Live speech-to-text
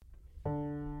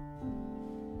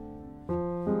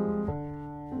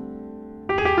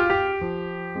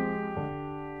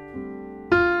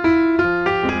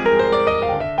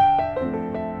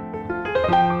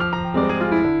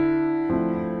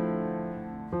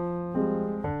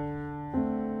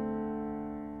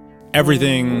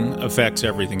Everything affects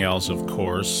everything else, of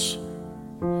course.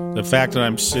 The fact that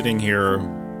I'm sitting here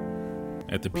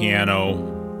at the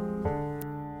piano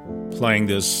playing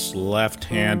this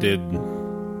left-handed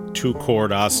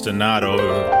 2-chord ostinato,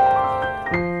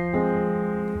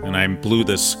 and I blew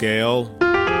the scale,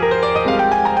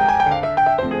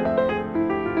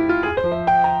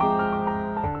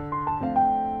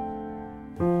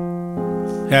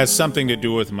 has something to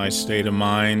do with my state of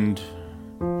mind,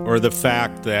 or the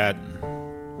fact that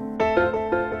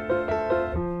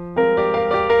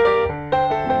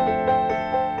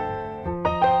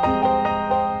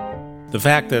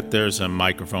there's a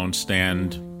microphone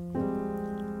stand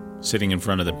sitting in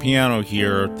front of the piano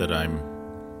here that I'm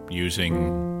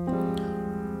using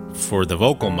for the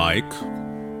vocal mic.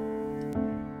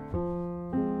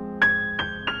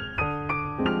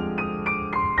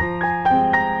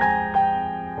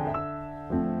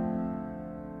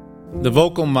 The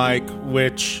vocal mic,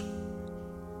 which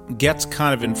gets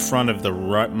kind of in front of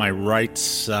my right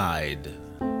side,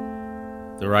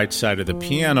 the right side of the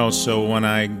piano, so when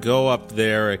I go up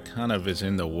there, it kind of is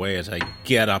in the way as I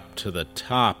get up to the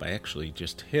top. I actually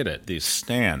just hit it, the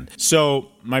stand. So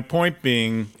my point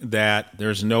being that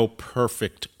there's no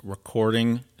perfect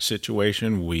recording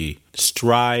situation. We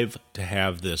strive to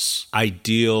have this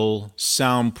ideal,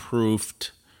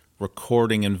 soundproofed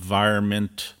recording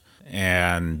environment,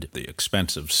 and the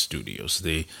expensive studios,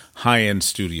 the high-end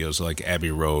studios like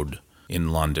Abbey Road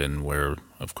in London, where,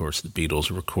 of course, the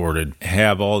Beatles recorded,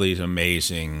 have all these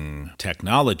amazing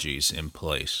technologies in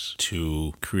place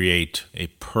to create a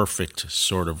perfect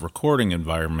sort of recording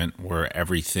environment where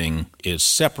everything is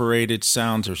separated,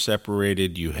 sounds are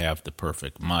separated, you have the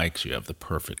perfect mics, you have the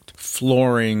perfect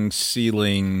flooring,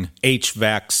 ceiling,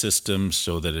 HVAC systems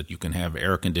so that you can have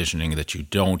air conditioning that you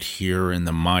don't hear in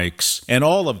the mics, and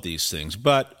all of these things.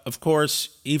 But, of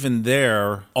course, even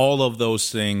there, all of those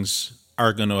things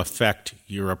are going to affect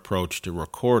your approach to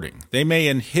recording. They may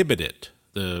inhibit it,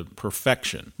 the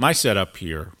perfection. My setup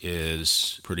here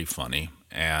is pretty funny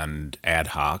and ad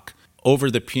hoc. Over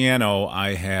the piano,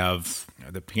 I have,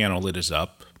 the piano lid is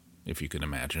up, if you can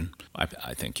imagine.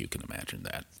 I think you can imagine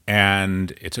that.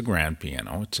 And it's a grand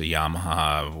piano. It's a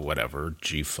Yamaha, whatever,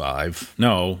 G5.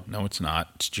 No, it's not.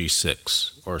 It's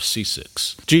G6 or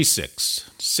C6.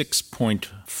 G6,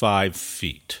 6.5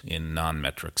 feet in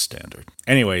non-metric standard.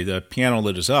 Anyway, the piano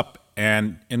lid is up.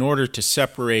 And in order to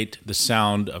separate the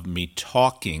sound of me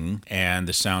talking and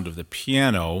the sound of the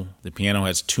piano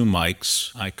has 2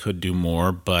 mics. I could do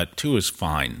more, but 2 is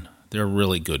fine. They're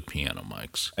really good piano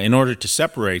mics. In order to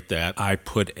separate that, I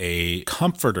put a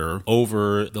comforter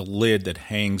over the lid that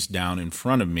hangs down in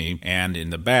front of me and in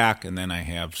the back, and then I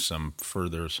have some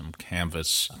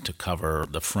canvas to cover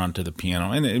the front of the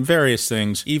piano, and various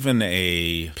things, even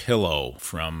a pillow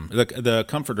from... The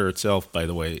comforter itself, by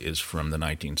the way, is from the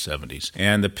 1970s,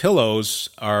 and the pillows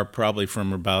are probably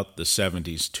from about the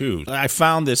 70s, too. I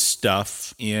found this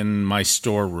stuff in my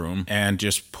storeroom and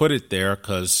just put it there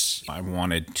because I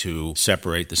wanted to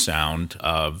separate the sound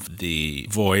of the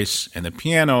voice and the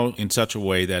piano in such a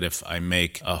way that if I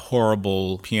make a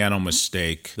horrible piano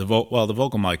mistake, the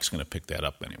vocal mic's going to pick that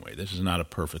up anyway. This is not a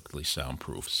perfectly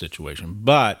soundproof situation,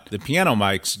 but the piano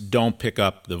mics don't pick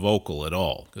up the vocal at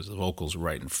all because the vocal's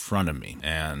right in front of me,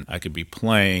 and I could be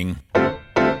playing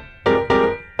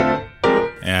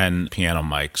and piano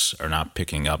mics are not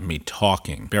picking up me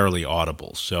talking, barely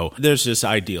audible. So there's this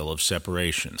ideal of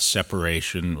separation.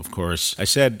 Separation, of course, I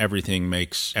said everything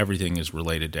is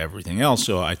related to everything else,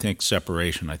 so I think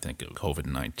separation, I think of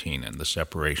COVID-19 and the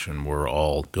separation we're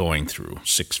all going through.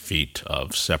 6 feet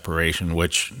of separation,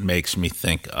 which makes me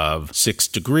think of 6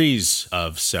 degrees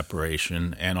of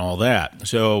separation and all that.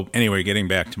 So anyway, getting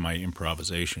back to my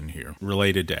improvisation here,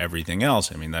 related to everything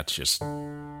else, I mean, that's just...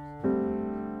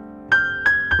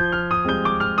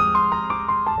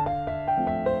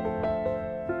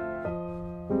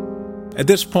 At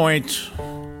this point,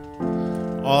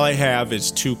 all I have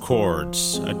is 2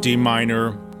 chords, a D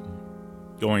minor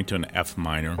going to an F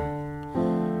minor.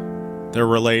 They're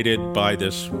related by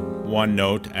this one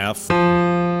note, F.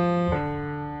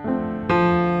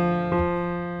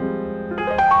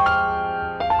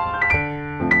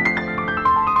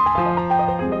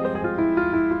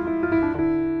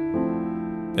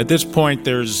 At this point,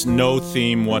 there's no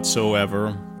theme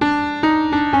whatsoever.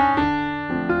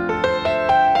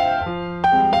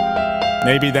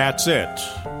 Maybe that's it.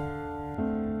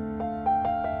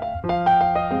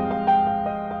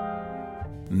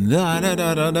 Da da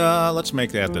da da da. Let's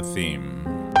make that the theme.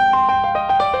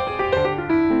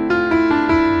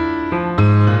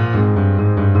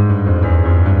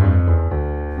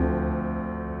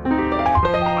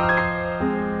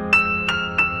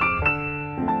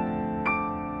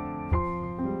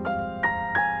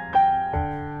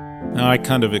 I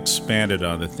kind of expanded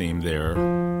on the theme there.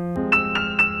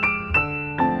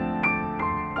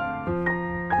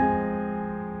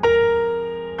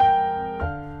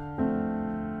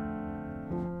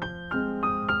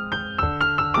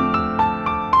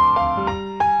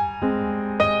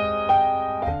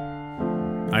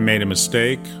 I made a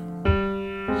mistake,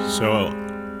 so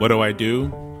what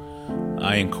do?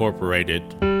 I incorporate it.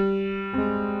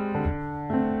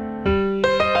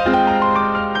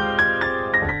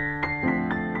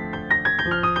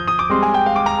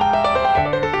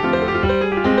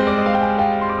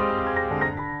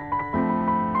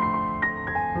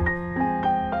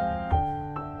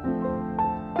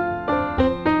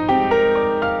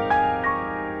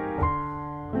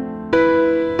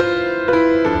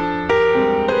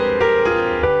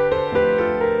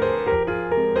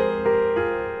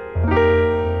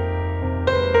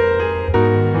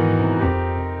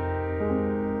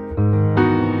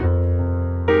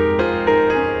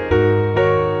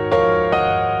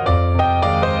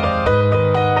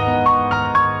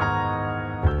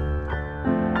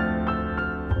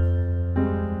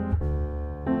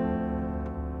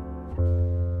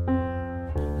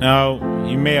 Now,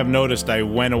 you may have noticed I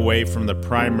went away from the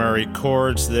primary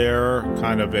chords there,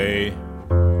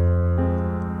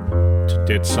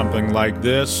 did something like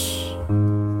this.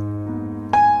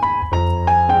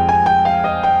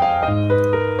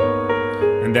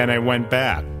 And then I went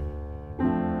back.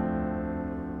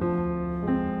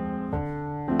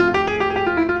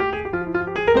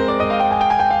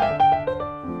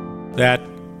 That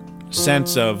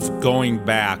sense of going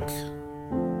back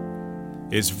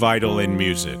is vital in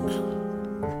music.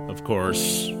 Of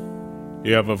course,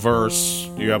 you have a verse,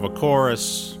 you have a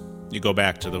chorus, you go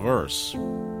back to the verse.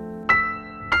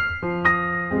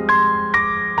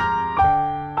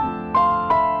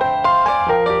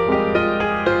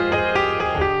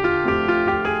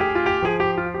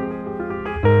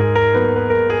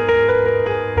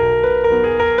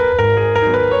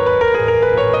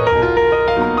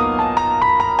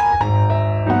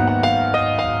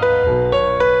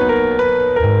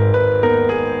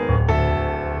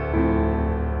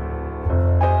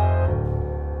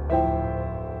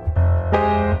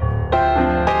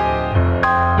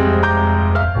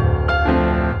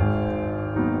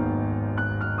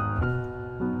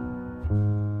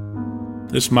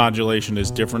 This modulation is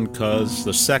different because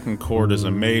the second chord is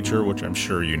a major, which I'm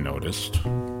sure you noticed.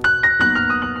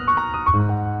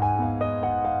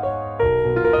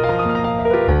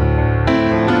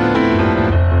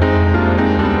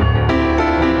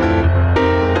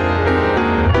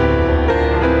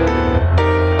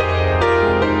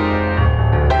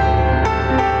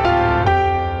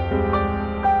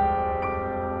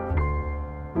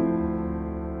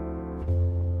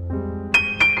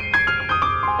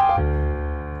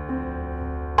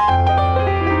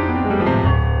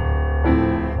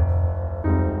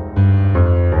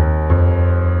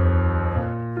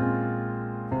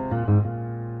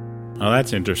 Now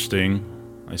that's interesting.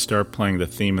 I start playing the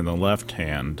theme in the left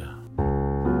hand.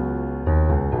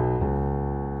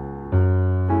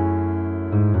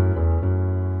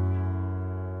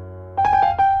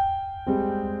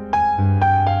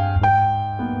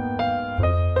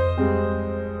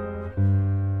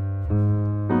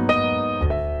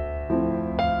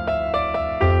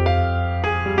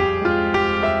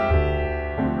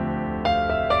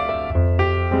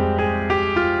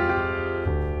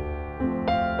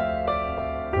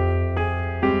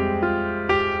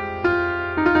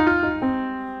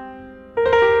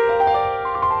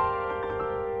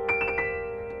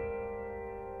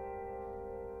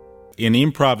 In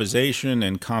improvisation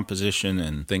and composition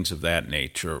and things of that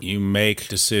nature, you make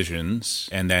decisions,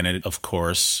 and then it, of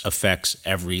course, affects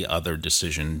every other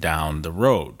decision down the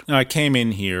road. Now, I came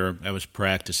in here, I was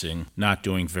practicing, not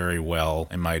doing very well,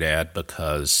 I might add,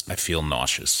 because I feel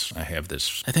nauseous. I have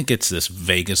this, I think it's this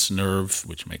vagus nerve,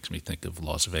 which makes me think of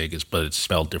Las Vegas, but it's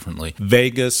spelled differently.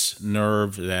 Vagus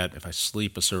nerve that if I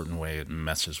sleep a certain way, it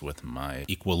messes with my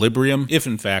equilibrium, if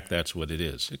in fact that's what it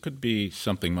is. It could be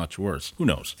something much worse. Who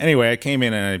knows? Anyway, I came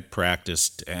in and I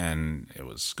practiced, and it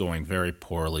was going very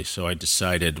poorly, so I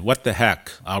decided, what the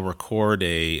heck, I'll record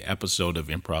a episode of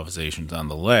Improvisations on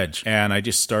the Ledge, and I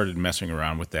just started messing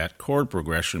around with that chord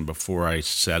progression before I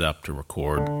set up to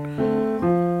record.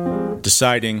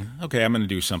 deciding, okay, I'm going to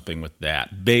do something with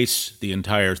that. Base the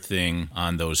entire thing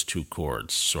on those two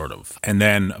chords, sort of. And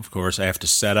then, of course, I have to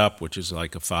set up, which is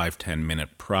like a 5-10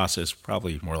 minute process,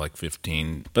 probably more like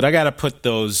 15. But I got to put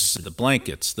the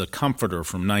blankets, the comforter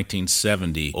from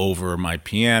 1970 over my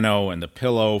piano and the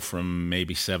pillow from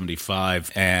maybe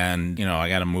 75. And, I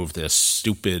got to move this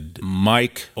stupid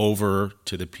mic over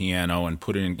to the piano and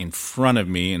put it in front of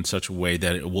me in such a way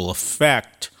that it will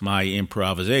affect my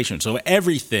improvisation. So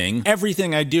everything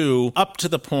I do up to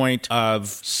the point of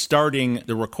starting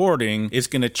the recording is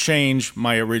going to change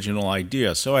my original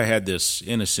idea. So I had this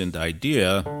innocent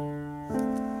idea,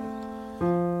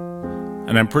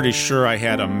 and I'm pretty sure I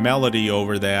had a melody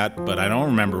over that, but I don't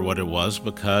remember what it was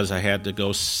because I had to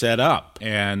go set up.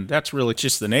 And that's really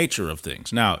just the nature of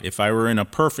things. Now, if I were in a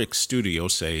perfect studio,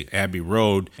 say Abbey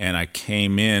Road, and I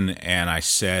came in and I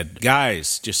said,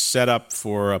 guys, just set up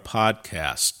for a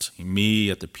podcast. Me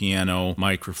at the piano,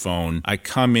 microphone. I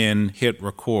come in, hit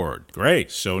record.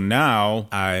 Great. So now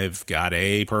I've got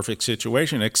a perfect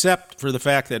situation, except for the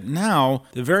fact that now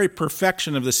the very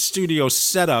perfection of the studio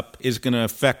setup is going to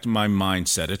affect my mindset.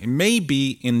 It may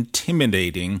be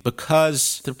intimidating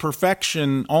because the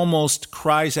perfection almost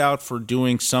cries out for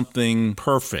doing something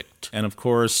perfect. And of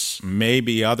course,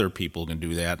 maybe other people can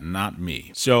do that, not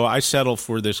me. So I settle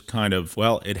for this kind of,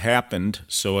 well, it happened,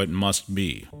 so it must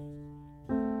be.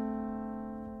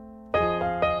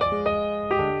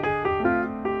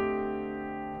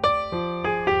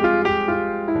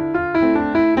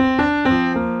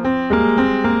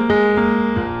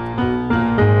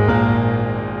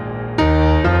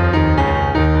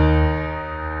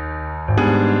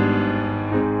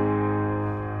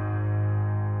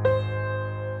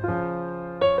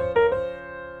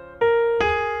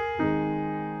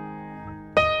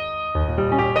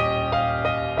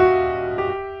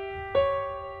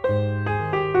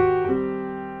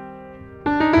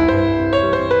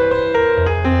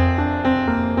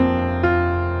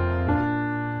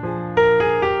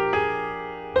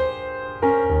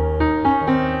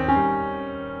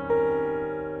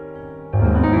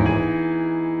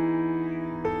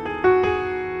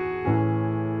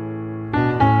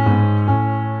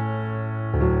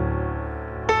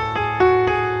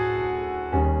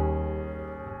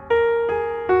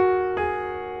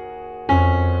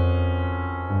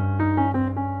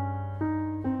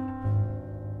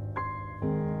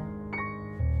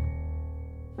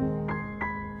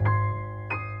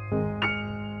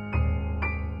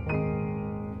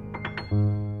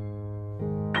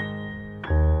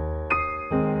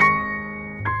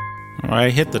 I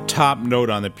hit the top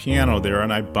note on the piano there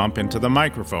and I bump into the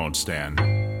microphone stand.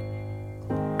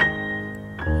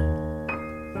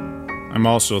 I'm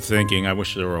also thinking, I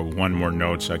wish there were one more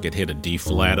note so I could hit a D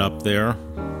flat up there,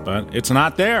 but it's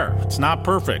not there. It's not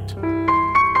perfect.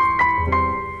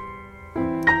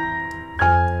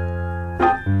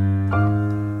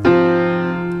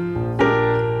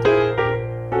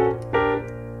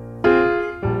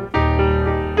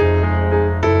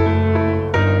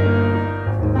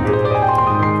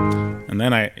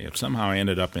 Then I somehow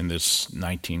ended up in this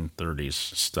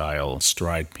 1930s style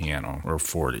stride piano, or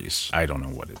 40s. I don't know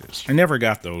what it is. I never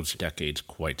got those decades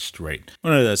quite straight.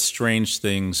 One of the strange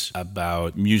things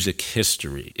about music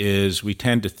history is we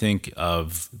tend to think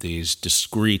of these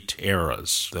discrete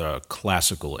eras, the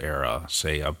classical era,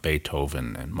 say, of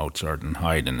Beethoven and Mozart and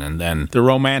Haydn, and then the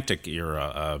romantic era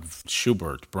of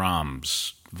Schubert,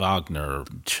 Brahms, Wagner,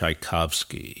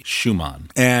 Tchaikovsky, Schumann.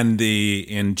 And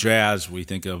in jazz, we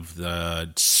think of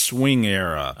the swing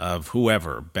era of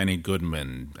whoever, Benny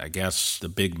Goodman, I guess the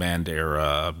big band era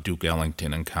of Duke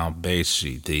Ellington and Count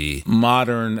Basie, the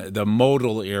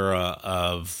modal era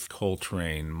of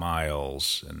Coltrane,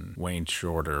 Miles, and Wayne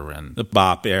Shorter, and the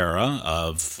bop era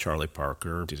of Charlie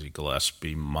Parker, Dizzy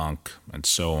Gillespie, Monk, and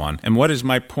so on. And what is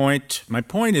my point? My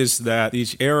point is that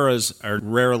these eras are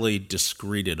rarely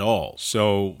discrete at all.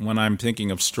 So when I'm thinking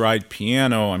of stride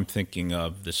piano, I'm thinking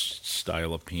of this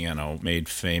style of piano made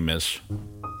famous,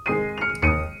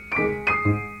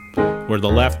 where the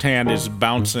left hand is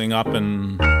bouncing up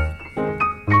and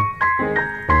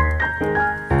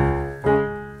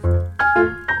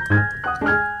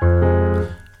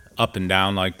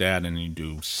down like that, and you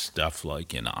do stuff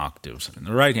like in octaves in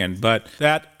the right hand. But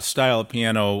that style of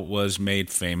piano was made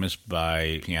famous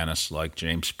by pianists like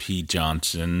James P.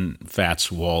 Johnson,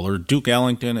 Fats Waller, Duke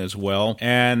Ellington as well.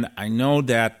 And I know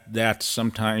that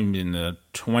sometime in the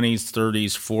 20s,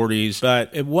 30s, 40s, but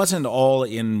it wasn't all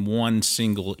in one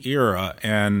single era.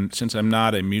 And since I'm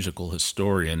not a musical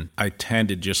historian, I tend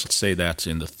to just say that's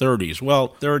in the 30s.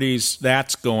 Well, 30s,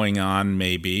 that's going on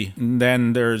maybe. And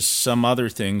then there's some other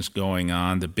things going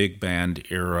on, the big band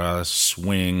era,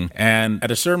 swing. And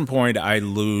at a certain point, I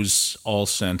lose all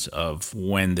sense of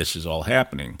when this is all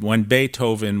happening. When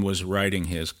Beethoven was writing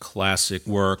his classic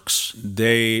works,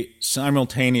 they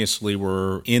simultaneously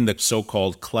were in the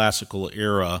so-called classical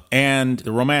era and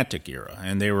the Romantic era,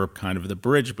 and they were kind of the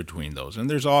bridge between those. And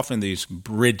there's often these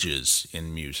bridges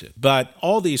in music. But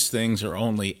all these things are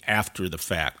only after the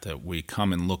fact that we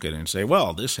come and look at it and say,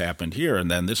 well, this happened here, and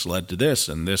then this led to this,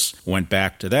 and this went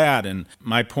back to that. And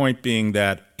my point being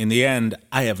that, in the end,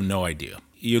 I have no idea.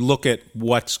 You look at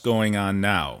what's going on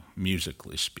now,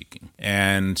 musically speaking,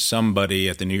 and somebody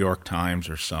at the New York Times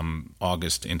or some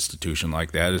August institution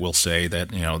like that will say that,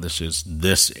 this is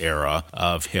this era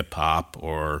of hip-hop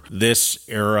or this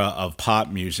era of pop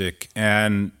music.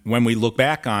 And when we look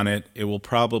back on it, it will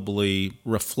probably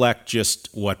reflect just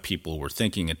what people were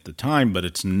thinking at the time, but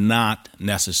it's not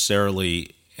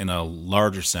necessarily in a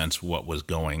larger sense what was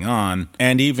going on.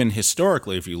 And even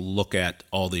historically, if you look at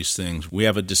all these things, we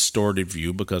have a distorted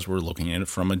view because we're looking at it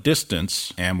from a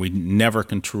distance, and we never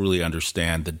can truly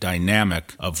understand the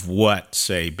dynamic of what,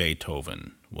 say,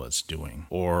 Beethoven was doing,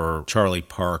 or Charlie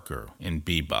Parker in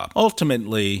bebop.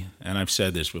 Ultimately, and I've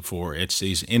said this before, it's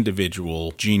these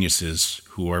individual geniuses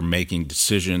who are making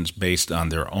decisions based on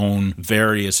their own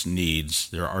various needs,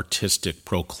 their artistic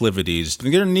proclivities,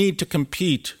 their need to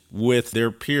compete with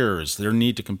their peers, their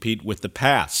need to compete with the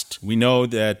past. We know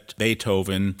that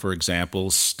Beethoven, for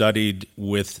example, studied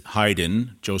with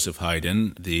Haydn, Joseph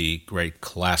Haydn, the great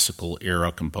classical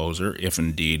era composer, if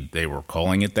indeed they were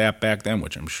calling it that back then,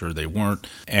 which I'm sure they weren't.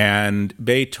 And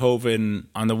Beethoven,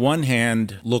 on the one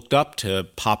hand, looked up to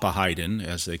Papa Haydn,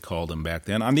 as they called him back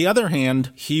then. On the other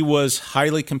hand, he was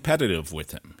highly competitive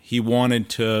with him. He wanted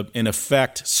to, in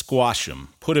effect, squash him,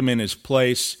 put him in his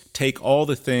place, take all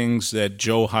the things that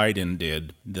Joe Haydn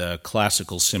did, the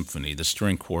classical symphony, the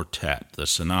string quartet, the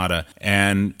sonata,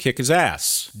 and kick his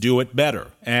ass, do it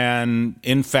better. And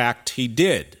in fact, he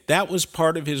did. That was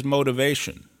part of his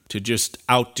motivation, to just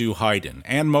outdo Haydn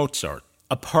and Mozart.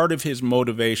 A part of his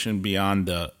motivation beyond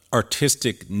the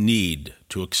artistic need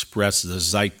to express the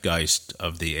zeitgeist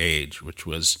of the age, which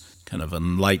was kind of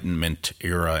Enlightenment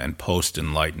era and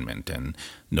post-Enlightenment and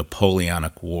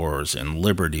Napoleonic Wars and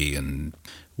liberty, and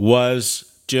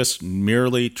was just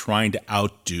merely trying to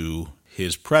outdo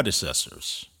his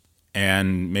predecessors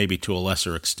and maybe to a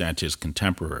lesser extent his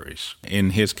contemporaries.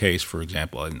 In his case, for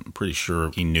example, I'm pretty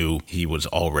sure he knew he was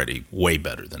already way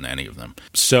better than any of them.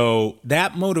 So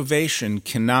that motivation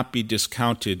cannot be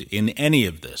discounted in any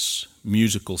of this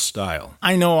musical style.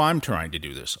 I know I'm trying to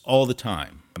do this all the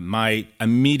time. My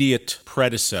immediate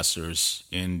predecessors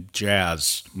in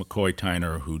jazz, McCoy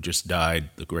Tyner, who just died,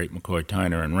 the great McCoy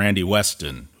Tyner, and Randy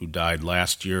Weston, who died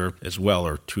last year as well,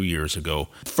 or 2 years ago.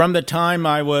 From the time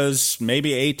I was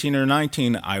maybe 18 or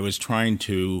 19, I was trying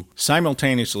to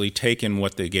simultaneously take in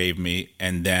what they gave me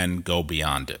and then go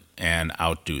beyond it and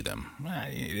outdo them.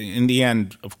 In the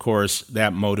end, of course,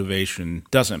 that motivation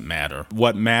doesn't matter.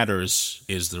 What matters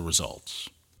is the results.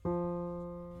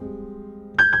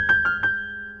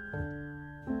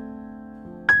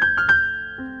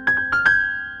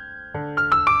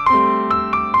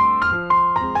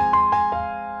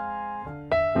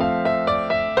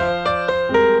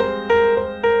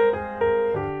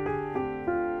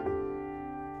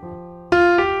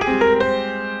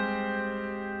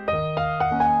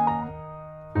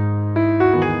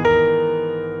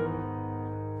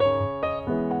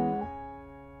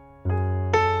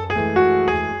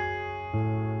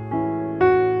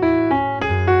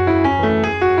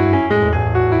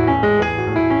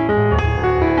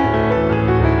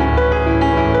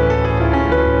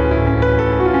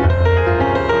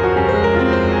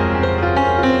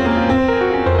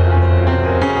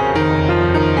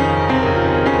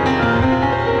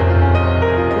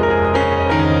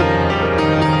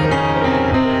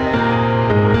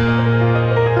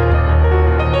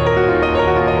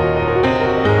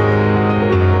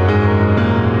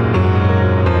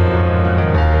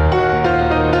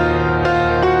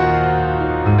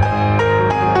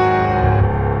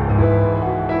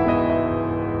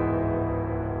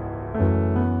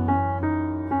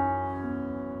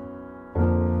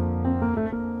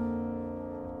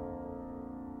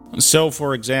 So,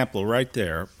 for example, right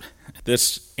there,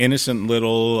 this innocent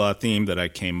little theme that I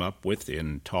came up with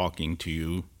in talking to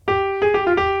you,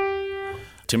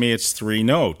 to me it's three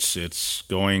notes. It's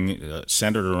going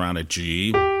centered around a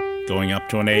G, going up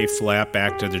to an A flat,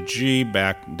 back to the G,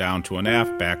 back down to an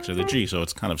F, back to the G. So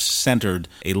it's kind of centered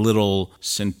a little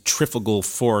centrifugal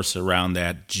force around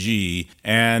that G.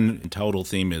 And the total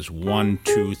theme is 1,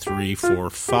 2, 3, 4,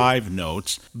 5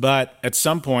 notes. But at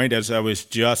some point, as I was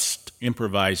just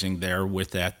improvising there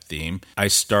with that theme, I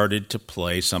started to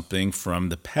play something from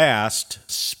the past,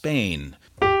 Spain.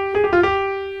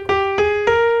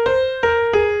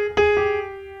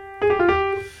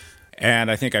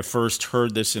 And I think I first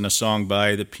heard this in a song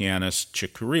by the pianist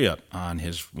Chick Corea on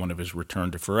one of his Return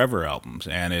to Forever albums.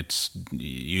 And it's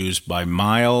used by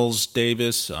Miles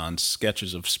Davis on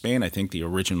Sketches of Spain. I think the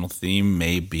original theme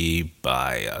may be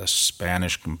by a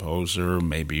Spanish composer,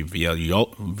 maybe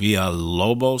Villalobos.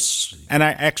 And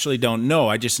I actually don't know.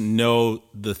 I just know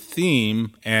the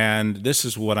theme, and this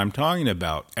is what I'm talking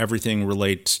about. Everything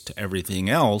relates to everything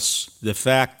else. The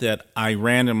fact that I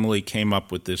randomly came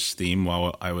up with this theme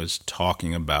while I was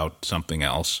talking about something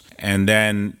else, and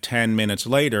then 10 minutes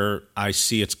later, I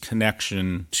see its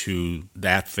connection to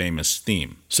that famous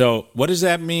theme. So what does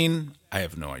that mean? I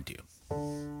have no idea.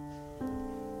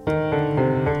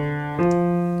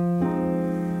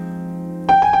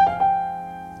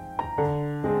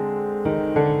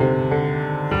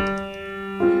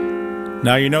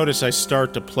 Now you notice I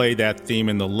start to play that theme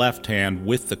in the left hand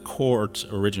with the chords,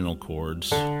 original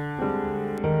chords.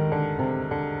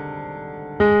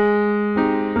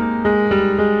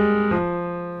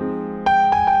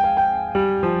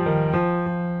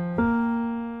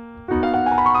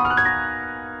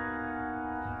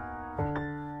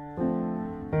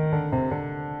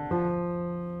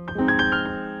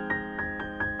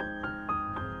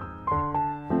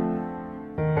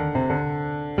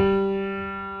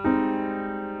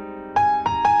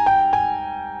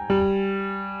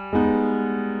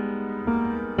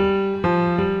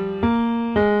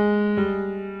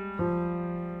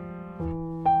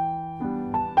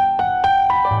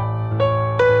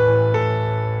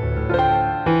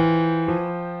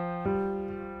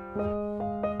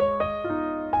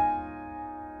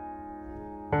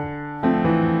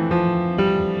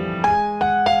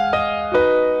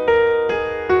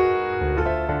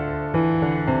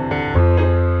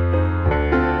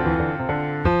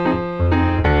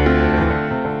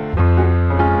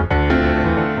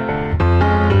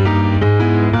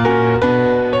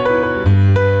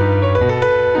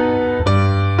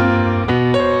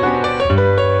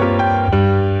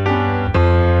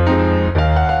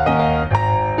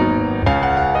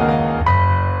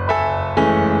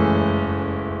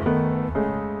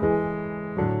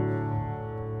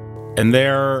 And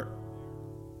there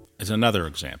is another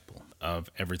example of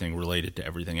everything related to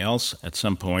everything else. At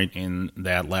some point in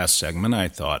that last segment, I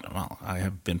thought, well, I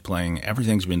have been playing,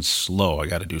 everything's been slow. I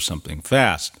got to do something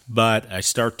fast. But I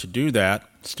start to do that,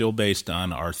 still based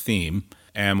on our theme.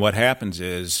 And what happens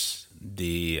is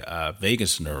the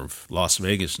vagus nerve, Las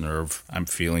Vegas nerve, I'm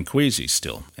feeling queasy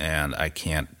still. And I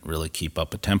can't really keep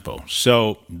up a tempo.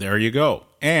 So there you go.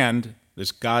 And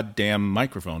this goddamn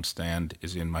microphone stand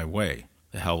is in my way.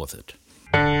 The hell with it.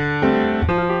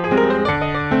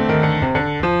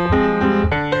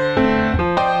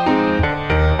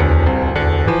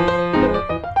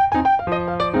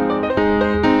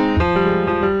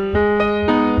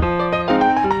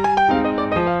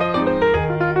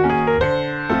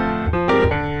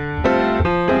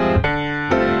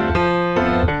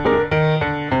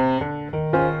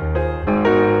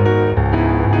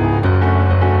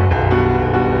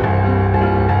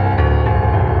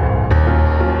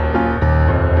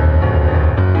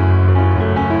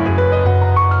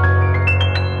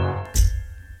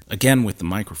 Again with the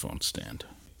microphone stand.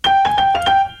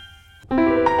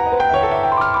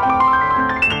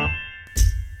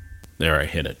 There, I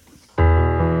hit it.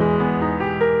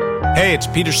 Hey, it's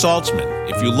Peter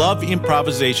Saltzman. If you love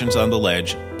Improvisations on the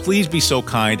Ledge, please be so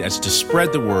kind as to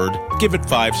spread the word, give it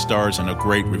 5 stars and a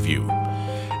great review.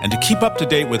 And to keep up to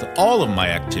date with all of my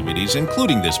activities,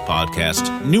 including this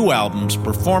podcast, new albums,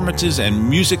 performances, and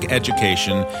music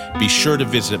education, be sure to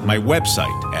visit my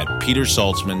website at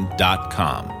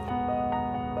petersaltzman.com.